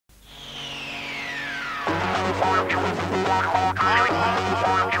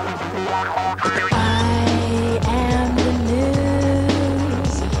am the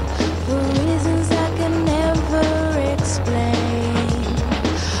news for reasons I can never explain.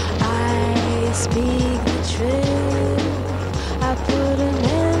 I speak the truth. I put an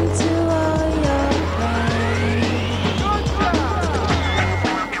end to all your pain.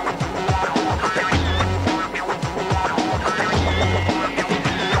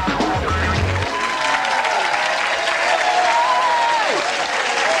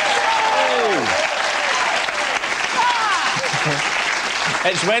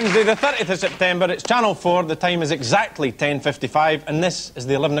 It's Wednesday the 30th of September, it's Channel 4, the time is exactly 10:55 and this is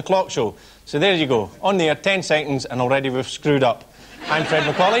the 11 o'clock show. So there you go, on the air 10 seconds and already we've screwed up. I'm Fred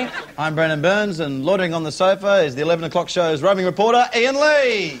MacAulay. I'm Brendan Burns and loitering on the sofa is the 11 o'clock show's roving reporter Iain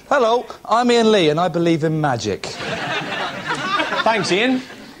Lee. Hello, I'm Iain Lee and I believe in magic. Thanks, Ian.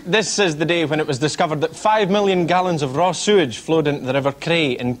 This is the day when it was discovered that 5 million gallons of raw sewage flowed into the River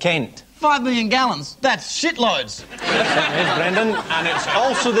Cray in Kent. 5 million gallons? That's shitloads. Certainly is, Brendan. And it's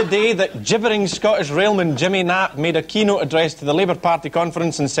also the day that gibbering Scottish railman Jimmy Knapp made a keynote address to the Labour Party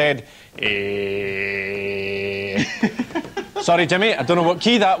conference and said, eh. Sorry, Jimmy, I don't know what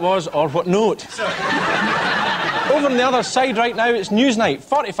key that was or what note. Over on the other side right now, it's Newsnight.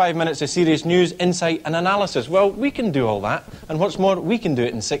 45 minutes of serious news, insight and analysis. Well, we can do all that. And what's more, we can do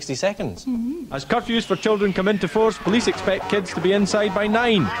it in 60 seconds. As curfews for children come into force, police expect kids to be inside by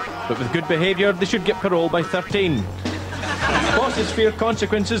 9. But with good behaviour, they should get parole by 13. Bosses fear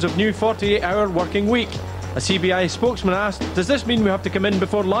consequences of new 48-hour working week. A CBI spokesman asked, does this mean we have to come in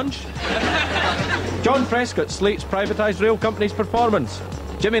before lunch? John Prescott slates privatised rail companies' performance.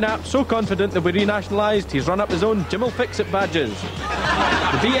 Jimmy Knapp so confident that we renationalised, he's run up his own Jim'll Fix-It badges.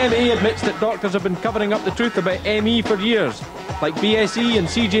 The BME admits that doctors have been covering up the truth about ME for years. Like BSE and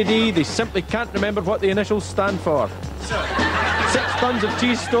CJD, they simply can't remember what the initials stand for. 6 tons of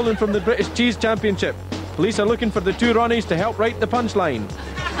cheese stolen from the British Cheese Championship. Police are looking for the 2 Ronnies to help write the punchline.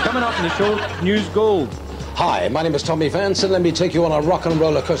 Coming up in the show, News Gold. Hi, my name is Tommy Vance and let me take you on a rock and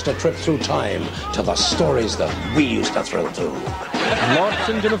roller coaster trip through time to the stories that we used to thrill to. Lord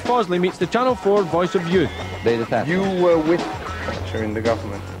St John of Fawsley meets the Channel 4 voice of youth. You were with Thatcher in the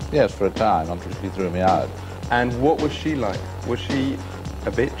government? Yes, for a time, until she threw me out. And what was she like? Was she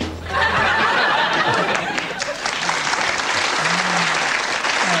a bitch?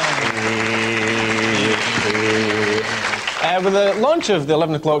 With the launch of the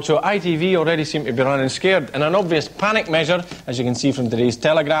 11 o'clock show, ITV already seem to be running scared. In an obvious panic measure, as you can see from today's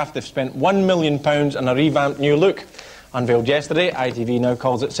Telegraph, they've spent £1 million on a revamped new look. Unveiled yesterday, ITV now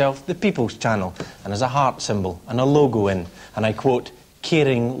calls itself the People's Channel and has a heart symbol and a logo in, and I quote,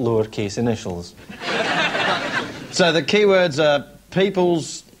 caring lowercase initials. So the keywords are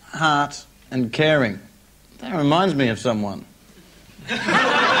people's, heart and caring. That reminds me of someone.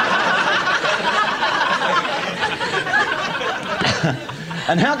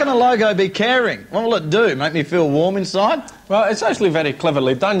 And how can a logo be caring? What will it do? Make me feel warm inside? Well, it's actually very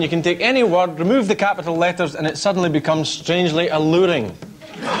cleverly done. You can take any word, remove the capital letters, and it suddenly becomes strangely alluring.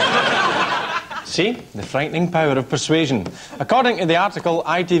 See? The frightening power of persuasion. According to the article,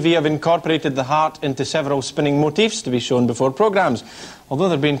 ITV have incorporated the heart into several spinning motifs to be shown before programmes. Although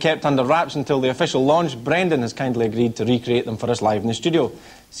they're being kept under wraps until the official launch, Brendan has kindly agreed to recreate them for us live in the studio.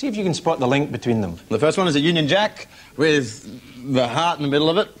 See if you can spot the link between them. The first one is a Union Jack with the heart in the middle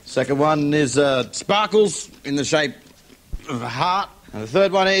of it. Second one is sparkles in the shape of a heart. And the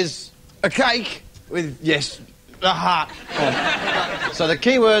third one is a cake with, yes, a heart. So the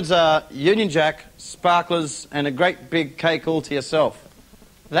keywords are Union Jack, sparklers, and a great big cake all to yourself.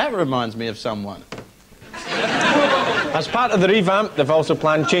 That reminds me of someone. As part of the revamp, they've also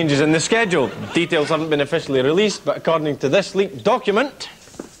planned changes in the schedule. Details haven't been officially released, but according to this leaked document,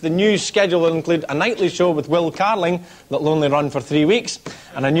 the new schedule will include a nightly show with Will Carling that'll only run for 3 weeks,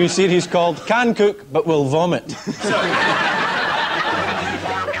 and a new series called Can Cook But Will Vomit.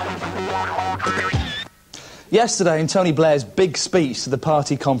 Yesterday, in Tony Blair's big speech to the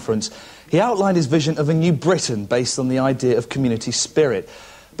party conference, he outlined his vision of a new Britain based on the idea of community spirit.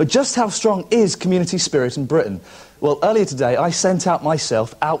 But just how strong is community spirit in Britain? Well, earlier today, I sent out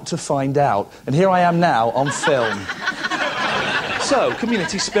myself out to find out, and here I am now on film. So,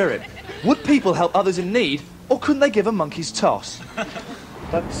 community spirit. Would people help others in need, or couldn't they give a monkey's toss?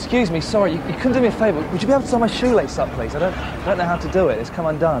 Excuse me, sorry, you couldn't do me a favour. Would you be able to tie my shoelace up, please? I don't know how to do it. It's come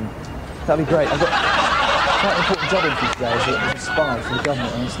undone. That'd be great. I've got quite an important job in for you today as a spy for the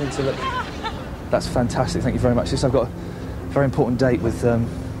government. I just need to look... That's fantastic, thank you very much. I've got a very important date with,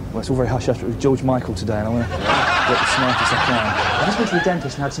 well, it's all very hush-hush, with George Michael today, and I want to... look as smart as I can. I just went to the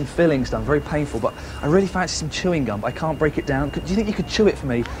dentist and had some fillings done, very painful, but I really fancy some chewing gum, but I can't break it down. Do you think you could chew it for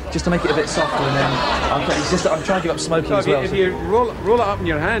me, just to make it a bit softer, and then... It's just that I'm trying to give up smoking as well. If you roll it up in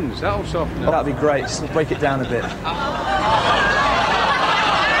your hands, that'll soften it. That'd be great, just break it down a bit.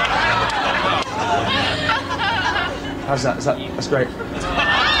 How's that? That's great.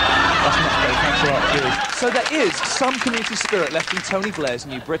 That's much better, thanks a lot, really. So there is some community spirit left in Tony Blair's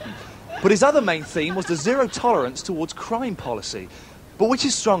New Britain. But his other main theme was the zero tolerance towards crime policy. But which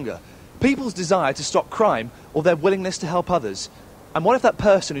is stronger? People's desire to stop crime or their willingness to help others? And what if that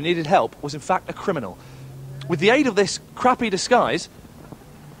person who needed help was in fact a criminal? With the aid of this crappy disguise,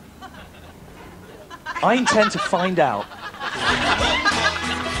 I intend to find out.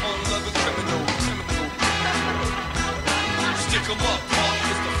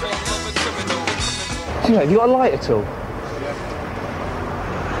 Have you got a light at all?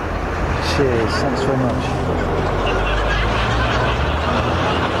 Cheers, thanks very much.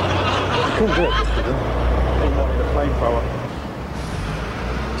 Couldn't do it.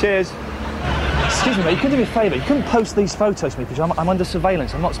 Cheers. Excuse me, mate, you couldn't do me a favour. You couldn't post these photos to me because I'm under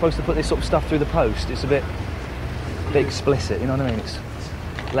surveillance. I'm not supposed to put this sort of stuff through the post. It's a bit explicit, you know what I mean? It's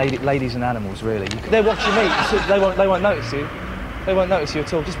ladies and animals, really. They're watching me. They won't notice you. They won't notice you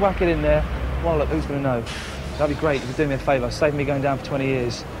at all. Just whack it in there. Well, look, who's going to know? That'd be great if you'd do me a favour. Save me going down for 20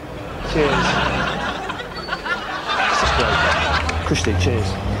 years. Cheers. This is great. Christy, cheers.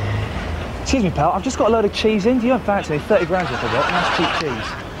 Excuse me, pal, I've just got a load of cheese in. Do you fancy any 30 grand's worth of it? Nice cheap cheese.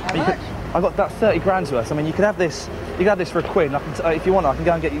 I've got that 30 grand's worth. I mean, you could have this. You could have this for a quid. And I can, if you want, I can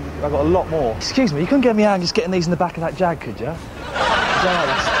go and get you. I've got a lot more. Excuse me, you couldn't get me out and just getting these in the back of that Jag, could you?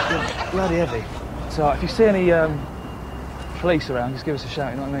 It's bloody heavy. So if you see any police around, just give us a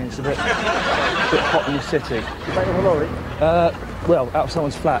shout. You know what I mean? It's a bit hot in the city. You back on the lorry? Well, out of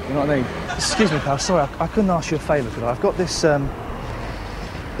someone's flat. You know what I mean? Excuse me, pal. Sorry, I couldn't ask you a favour, could I? I've got this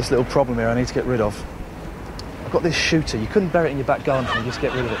this little problem here I need to get rid of. I've got this shooter. You couldn't bury it in your back garden for me. Just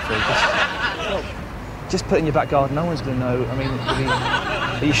get rid of it for me. Just put it in your back garden. No one's going to know. I mean,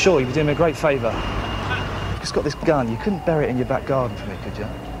 are you sure? You'd be doing me a great favour. I've just got this gun. You couldn't bury it in your back garden for me, could you?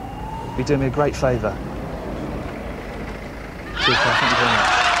 You'd be doing me a great favour. Cheers, pal. Thank you very much.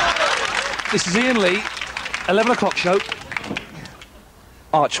 This is Iain Lee, 11 o'clock show.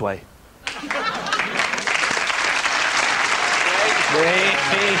 Archway.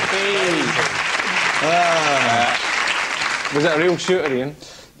 Was that a real shooter, Ian?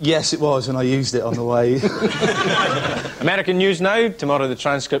 Yes, it was, and I used it on the way. American news now. Tomorrow the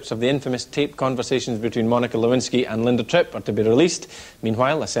transcripts of the infamous taped conversations between Monica Lewinsky and Linda Tripp are to be released.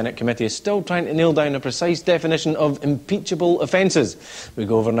 Meanwhile, a Senate committee is still trying to nail down a precise definition of impeachable offences. We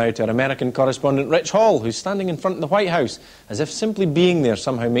go over now to our American correspondent Rich Hall, who's standing in front of the White House, as if simply being there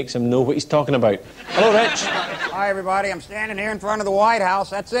somehow makes him know what he's talking about. Hello, Rich. Hi, everybody. I'm standing here in front of the White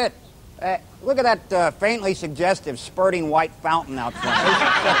House. That's it. Look at that faintly suggestive spurting white fountain out front. They should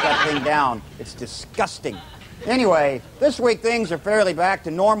shut that thing down. It's disgusting. Anyway, this week things are fairly back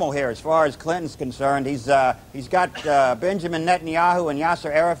to normal here as far as Clinton's concerned. He's got Benjamin Netanyahu and Yasser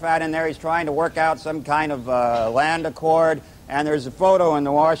Arafat in there. He's trying to work out some kind of land accord. And there's a photo in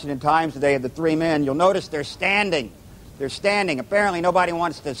the Washington Times today of the three men. You'll notice they're standing. They're standing. Apparently nobody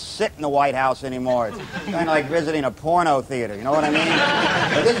wants to sit in the White House anymore. It's kind of like visiting a porno theater, you know what I mean?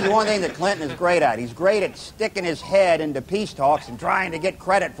 But this is one thing that Clinton is great at. He's great at sticking his head into peace talks and trying to get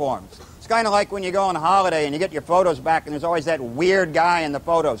credit for them. It's kind of like when you go on a holiday and you get your photos back and there's always that weird guy in the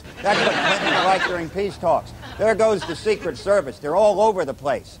photos. That's what Clinton's like during peace talks. There goes the Secret Service. They're all over the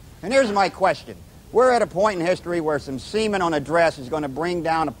place. And here's my question. We're at a point in history where some seaman on a dress is going to bring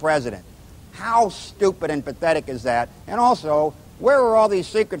down a president. How stupid and pathetic is that? And also, where were all these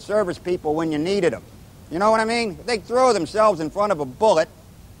Secret Service people when you needed them? You know what I mean? If they throw themselves in front of a bullet,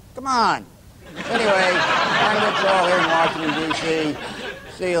 come on. Anyway, I'm Rich Hall here in Washington, D.C.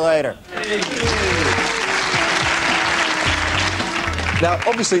 See you later. Now,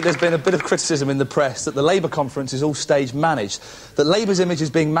 obviously, there's been a bit of criticism in the press that the Labour conference is all stage managed, that Labour's image is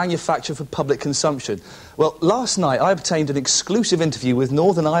being manufactured for public consumption. Well, last night I obtained an exclusive interview with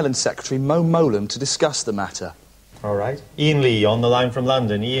Northern Ireland Secretary Mo Mowlam to discuss the matter. All right. Iain Lee on the line from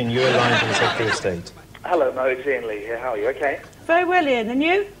London. Iain, you're line from the Secretary of State. Hello, Mo. It's Iain Lee here. How are you? Okay? Very well, Iain. And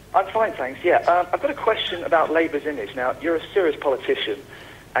you? I'm fine, thanks. Yeah, I've got a question about Labour's image. Now, you're a serious politician,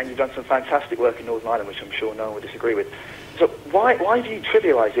 and you've done some fantastic work in Northern Ireland, which I'm sure no one would disagree with. So why do you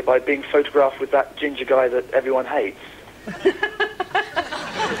trivialise it by being photographed with that ginger guy that everyone hates?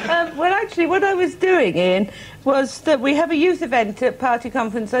 Well, actually, what I was doing, Iain, was that we have a youth event at Party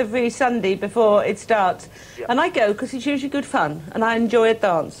Conference every Sunday before it starts. Yep. And I go because it's usually good fun, and I enjoy a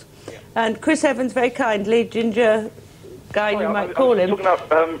dance. Yep. And Chris Evans, very kindly, ginger guy you might call him. Talking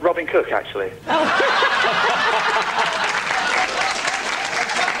about Robin Cook, actually.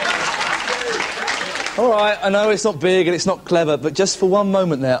 All right, I know it's not big and it's not clever, but just for one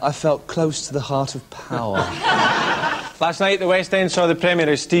moment there, I felt close to the heart of power. Last night, the West End saw the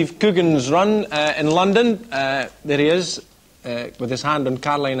premiere of Steve Coogan's run in London. There he is, with his hand on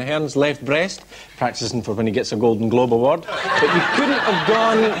Caroline Ahern's left breast, practising for when he gets a Golden Globe Award. But you couldn't have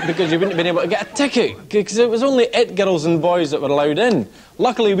gone because you wouldn't have been able to get a ticket, because it was only it girls and boys that were allowed in.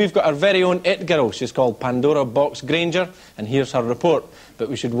 Luckily, we've got our very own it girl. She's called Pandora Box Granger, and here's her report. But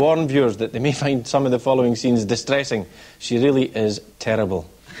we should warn viewers that they may find some of the following scenes distressing. She really is terrible.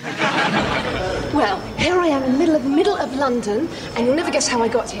 Well, here I am in the middle of London, and you'll never guess how I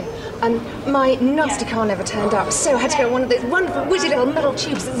got here. My nasty car never turned up, so I had to go on one of those wonderful, wizzy little metal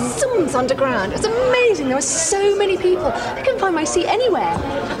tubes that zooms underground. It was amazing. There were so many people. I couldn't find my seat anywhere.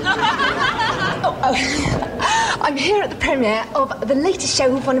 I'm here at the premiere of the latest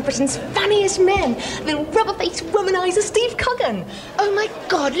show of one of Britain's funniest men, the rubber-faced womanizer Steve Coogan. Oh, my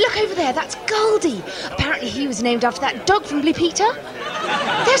God, look over there. That's Goldie. Apparently he was named after that dog from Blue Peter.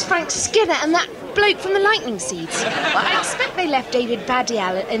 There's Frank Skinner and that bloke from the Lightning Seeds. Well, I expect they left David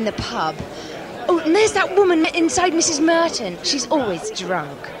Baddiel in the pub. Oh, and there's that woman inside Mrs. Merton. She's always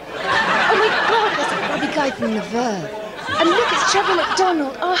drunk. Oh, my God, there's that grubby guy from The Verve. And look, it's Trevor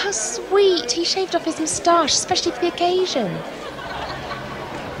McDonald. Oh, how sweet. He shaved off his moustache, especially for the occasion.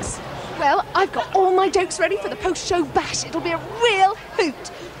 Well, I've got all my jokes ready for the post-show bash. It'll be a real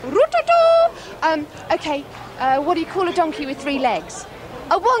hoot. Roo-doo-doo. OK, what do you call a donkey with 3 legs?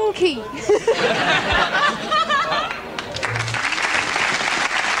 A wonky.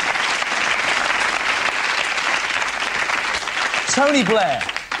 Tony Blair.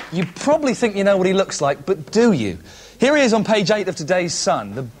 You probably think you know what he looks like, but do you? Here he is on page 8 of today's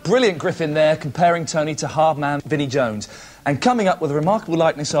Sun, the brilliant Griffin there comparing Tony to hard man Vinnie Jones, and coming up with a remarkable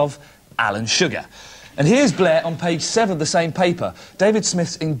likeness of Alan Sugar. And here's Blair on page 7 of the same paper, David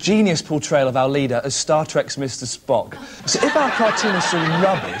Smith's ingenious portrayal of our leader as Star Trek's Mr. Spock. So if our cartoonists are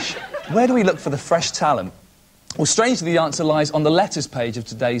rubbish, where do we look for the fresh talent? Well, strangely, the answer lies on the letters page of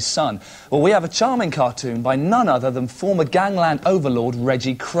today's Sun. Well, we have a charming cartoon by none other than former gangland overlord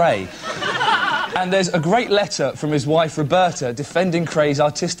Reggie Cray. And there's a great letter from his wife Roberta defending Cray's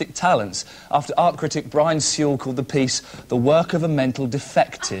artistic talents after art critic Brian Sewell called the piece the work of a mental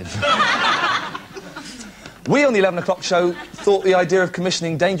defective. We on the 11 o'clock show thought the idea of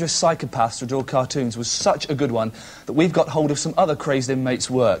commissioning dangerous psychopaths to draw cartoons was such a good one that we've got hold of some other crazed inmates'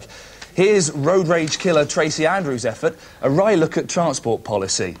 work. Here's road rage killer Tracy Andrews' effort, a wry look at transport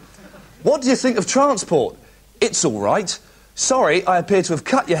policy. What do you think of transport? It's all right. Sorry, I appear to have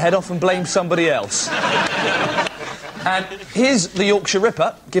cut your head off and blamed somebody else. And here's the Yorkshire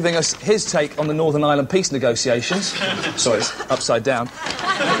Ripper giving us his take on the Northern Ireland peace negotiations. Sorry, it's upside down.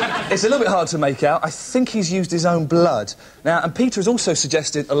 It's a little bit hard to make out. I think he's used his own blood. Now, and Peter has also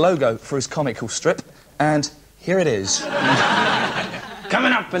suggested a logo for his comical strip, and here it is.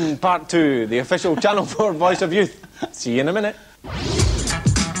 Coming up in part 2, the official Channel 4 Voice of Youth. See you in a minute.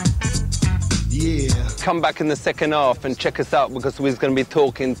 Yeah. Come back in the second half and check us out because we're going to be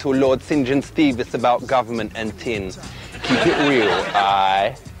talking to Lord St. John Stevens about government and tin. Keep it real,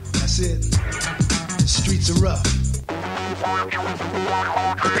 aye? That's it. The streets are rough.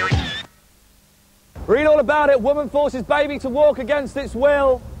 Read all about it. Woman forces baby to walk against its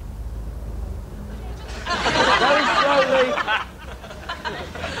will. Very slowly.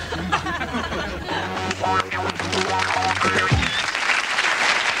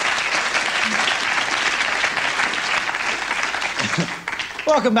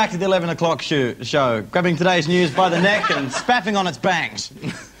 Welcome back to the 11 o'clock show, grabbing today's news by the neck and spaffing on its bangs.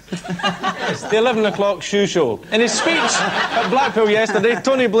 It's the 11 o'clock show. In his speech at Blackpool yesterday,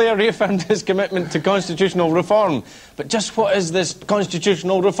 Tony Blair reaffirmed his commitment to constitutional reform. But just what is this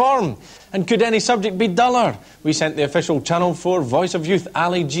constitutional reform? And could any subject be duller? We sent the official Channel 4 Voice of Youth,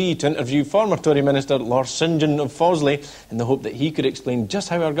 Ali G, to interview former Tory Minister Lord St. John of Fawsley in the hope that he could explain just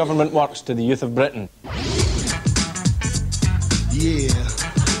how our government works to the youth of Britain. Yeah,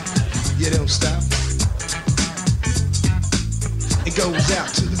 don't stop. It goes out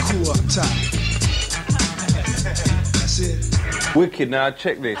to the crew up top. That's it. Wicked. Now,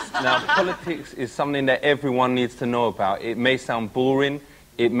 check this. Now, politics is something that everyone needs to know about. It may sound boring,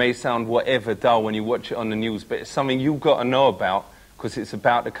 it may sound whatever, dull when you watch it on the news, but it's something you've got to know about because it's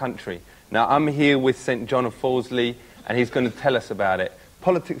about the country. Now, I'm here with St. John of Fawsley, and he's going to tell us about it.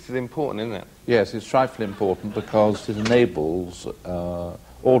 Politics is important, isn't it? Yes, it's trifling important because it enables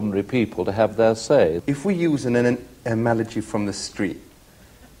ordinary people to have their say. If we use an analogy from the street,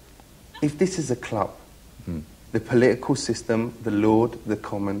 if this is a club, the political system, the Lord, the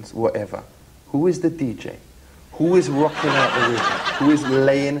Commons, whatever, who is the DJ? Who is rocking out the rhythm? Who is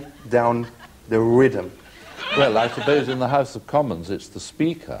laying down the rhythm? Well, I suppose in the House of Commons it's the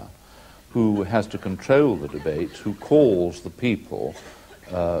Speaker who has to control the debate, who calls the people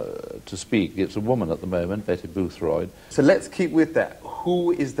to speak. It's a woman at the moment, Betty Boothroyd. So let's keep with that.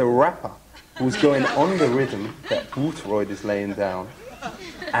 Who is the rapper who's going on the rhythm that Boothroyd is laying down,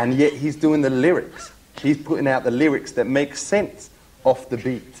 and yet he's doing the lyrics? He's putting out the lyrics that make sense off the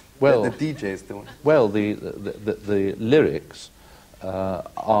beat that the DJ is doing. Well, the lyrics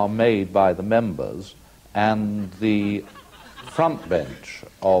are made by the members, and the front bench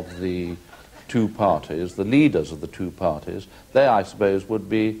of the two parties, the leaders of the two parties, they, I suppose, would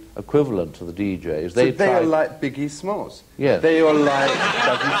be equivalent to the DJs. So they are like Biggie Smalls. Yes. They are like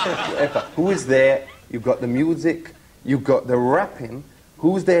Dougie Fresh, whatever. Who is there? You've got the music, you've got the rapping.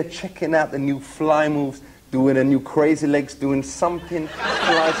 Who's there checking out the new fly moves, doing a new crazy legs, doing something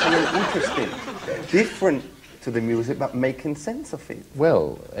fly, something interesting, different to the music, but making sense of it?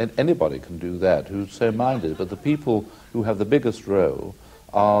 Well, anybody can do that who's so minded, but the people who have the biggest role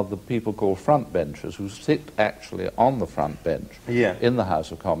are the people called front benchers, who sit actually on the front bench in the House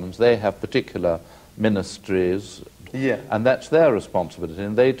of Commons. They have particular ministries, and that's their responsibility,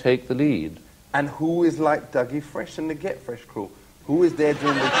 and they take the lead. And who is like Dougie Fresh and the Get Fresh crew? Who is there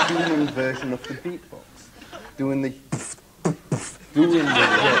doing the human version of the beatbox? Doing the...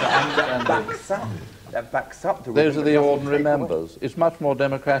 that backs up the Those are the ordinary members. It's much more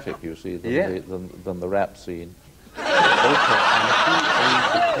democratic, you see, than the rap scene.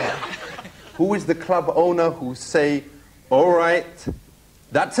 Who is the club owner who say, all right,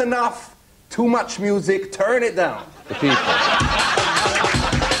 that's enough, too much music, turn it down? The people.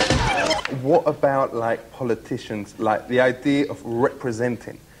 What about, like, politicians, like the idea of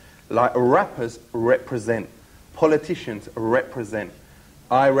representing? Like, rappers represent, politicians represent.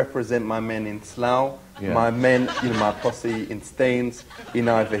 I represent my men in Slough, my men, my posse in Staines, in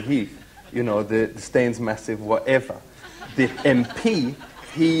Ivor Heath, the Staines Massive, whatever. The MP,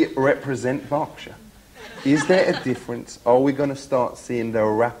 he represents Berkshire. Is there a difference? Are we going to start seeing the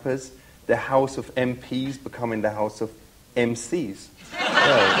rappers, the House of MPs, becoming the House of MCs?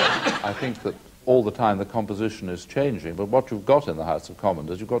 Well, I think that all the time the composition is changing, but what you've got in the House of Commons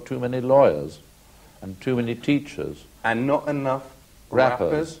is you've got too many lawyers and too many teachers. And not enough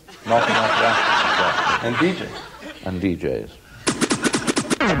rappers. Not enough rappers. And DJs. And DJs.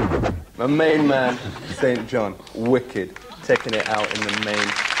 My main man, St. John, wicked, taking it out in the main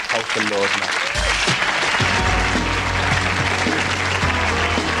House of Lords match.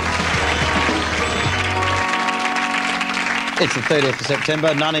 It's the 30th of September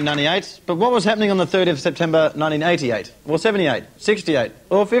 1998, but what was happening on the 30th of September 1988, or 78, 68,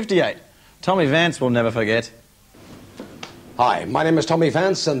 or 58? Tommy Vance will never forget. Hi, my name is Tommy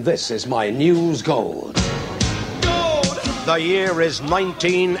Vance, and this is my News Gold. The year is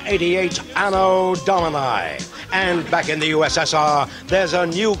 1988 Anno Domini. And back in the USSR, there's a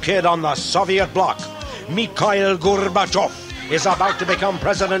new kid on the Soviet bloc. Mikhail Gorbachev is about to become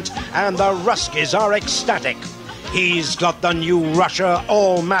president, and the Ruskies are ecstatic. He's got the new Russia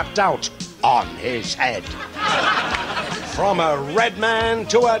all mapped out on his head. From a red man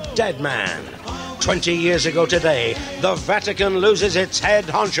to a dead man. 20 years ago today, the Vatican loses its head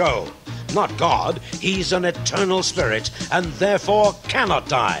honcho. Not God, he's an eternal spirit and therefore cannot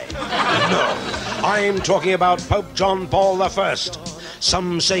die. No, I'm talking about Pope John Paul I.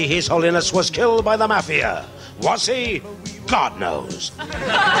 Some say His Holiness was killed by the mafia. Was he? God knows.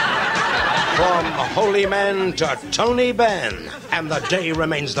 From holy men to Tony Benn, and the day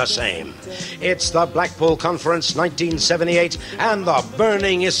remains the same. It's the Blackpool Conference 1978, and the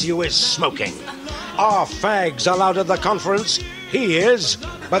burning issue is smoking. Are fags allowed at the conference? He is,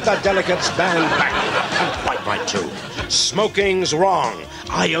 but the delegates banned back, and quite right too. Smoking's wrong.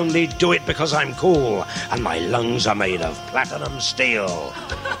 I only do it because I'm cool, and my lungs are made of platinum steel.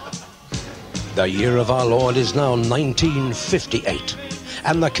 The year of our Lord is now 1958,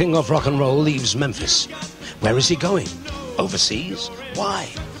 and the king of rock and roll leaves Memphis. Where is he going? Overseas? Why?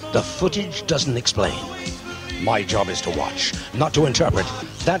 The footage doesn't explain. My job is to watch, not to interpret.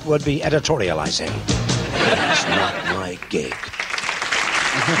 That would be editorializing. That's not my gig.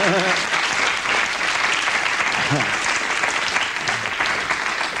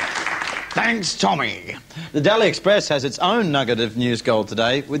 Thanks, Tommy. The Daily Express has its own nugget of news gold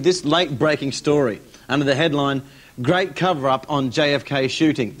today with this late-breaking story under the headline, Great Cover-Up on JFK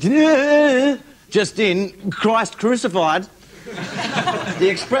Shooting. Just in, Christ Crucified. The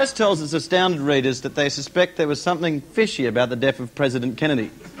Express tells its astounded readers that they suspect there was something fishy about the death of President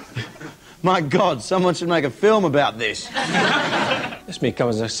Kennedy. My God, someone should make a film about this. This may come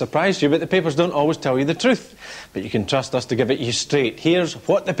as a surprise to you, but the papers don't always tell you the truth. But you can trust us to give it you straight. Here's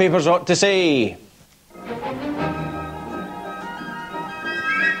what the papers ought to say.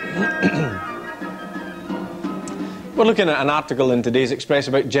 We're looking at an article in today's Express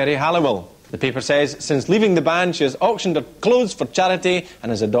about Geri Halliwell. The paper says, since leaving the band, she has auctioned her clothes for charity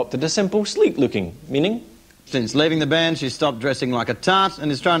and has adopted a simple, sleek looking, meaning? Since leaving the band, she's stopped dressing like a tart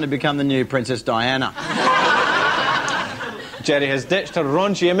and is trying to become the new Princess Diana. Geri has ditched her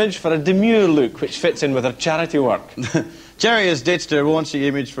raunchy image for a demure look, which fits in with her charity work. Geri has ditched her raunchy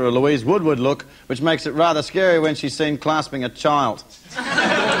image for a Louise Woodward look, which makes it rather scary when she's seen clasping a child.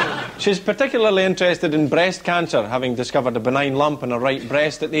 She's particularly interested in breast cancer, having discovered a benign lump in her right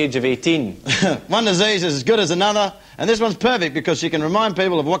breast at the age of 18. One disease is as good as another, and this one's perfect because she can remind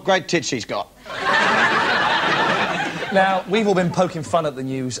people of what great tits she's got. Now, we've all been poking fun at the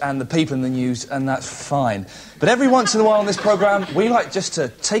news and the people in the news, and that's fine. But every once in a while on this programme, we like just to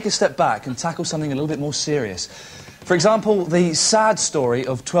take a step back and tackle something a little bit more serious. For example, the sad story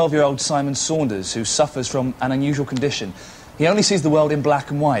of 12-year-old Simon Saunders, who suffers from an unusual condition. He only sees the world in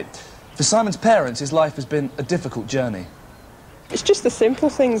black and white. For Simon's parents, his life has been a difficult journey. It's just the simple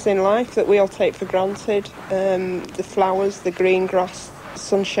things in life that we all take for granted. The flowers, the green grass, the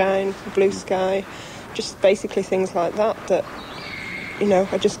sunshine, the blue sky. Just basically things like that, you know,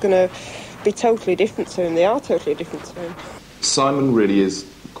 are just going to be totally different to him. They are totally different to him. Simon really is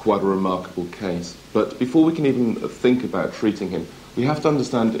quite a remarkable case. But before we can even think about treating him, we have to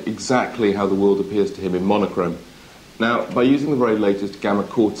understand exactly how the world appears to him in monochrome. Now, by using the very latest gamma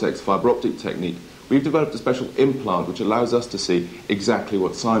cortex fibre optic technique, we've developed a special implant which allows us to see exactly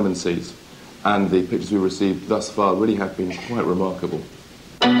what Simon sees. And the pictures we received thus far really have been quite remarkable.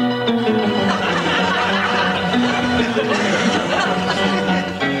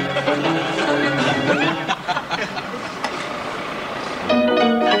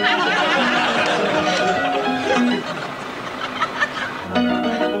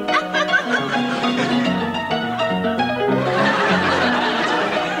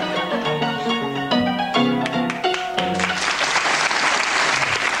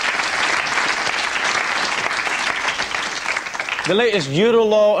 The latest Euro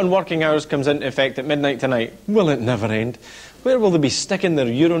law on working hours comes into effect at midnight tonight. Will it never end? Where will they be sticking their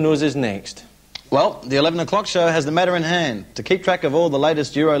Euro noses next? Well, the 11 o'clock show has the matter in hand. To keep track of all the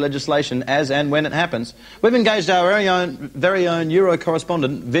latest Euro legislation as and when it happens, we've engaged our very own Euro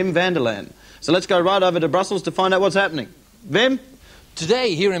correspondent, Wim van der Laan. So let's go right over to Brussels to find out what's happening. Wim?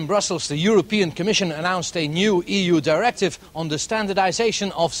 Today, here in Brussels, the European Commission announced a new EU directive on the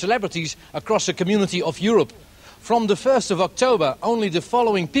standardization of celebrities across the community of Europe. From the 1st of October, only the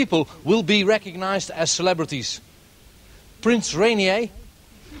following people will be recognized as celebrities. Prince Rainier,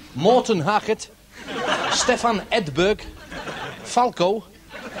 Morten Hackett, Stefan Edberg, Falco,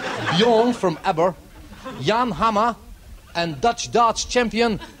 Bjorn from ABBA, Jan Hammer, and Dutch darts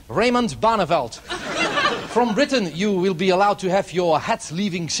champion Raymond Barneveld. From Britain, you will be allowed to have your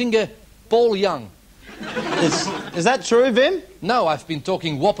hat-leaving singer, Paul Young. Is that true, Wim? No, I've been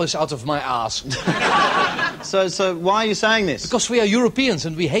talking whoppers out of my arse. So why are you saying this? Because we are Europeans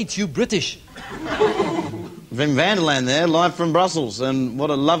and we hate you British. Wim van der Laan there, live from Brussels, and what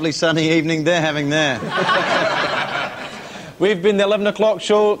a lovely sunny evening they're having there. We've been the 11 o'clock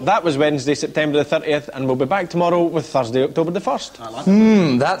show. That was Wednesday, September the 30th, and we'll be back tomorrow with Thursday, October the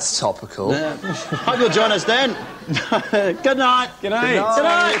 1st. That's topical. Hope you'll join us then. Good night. Good night. Good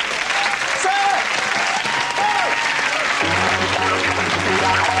night.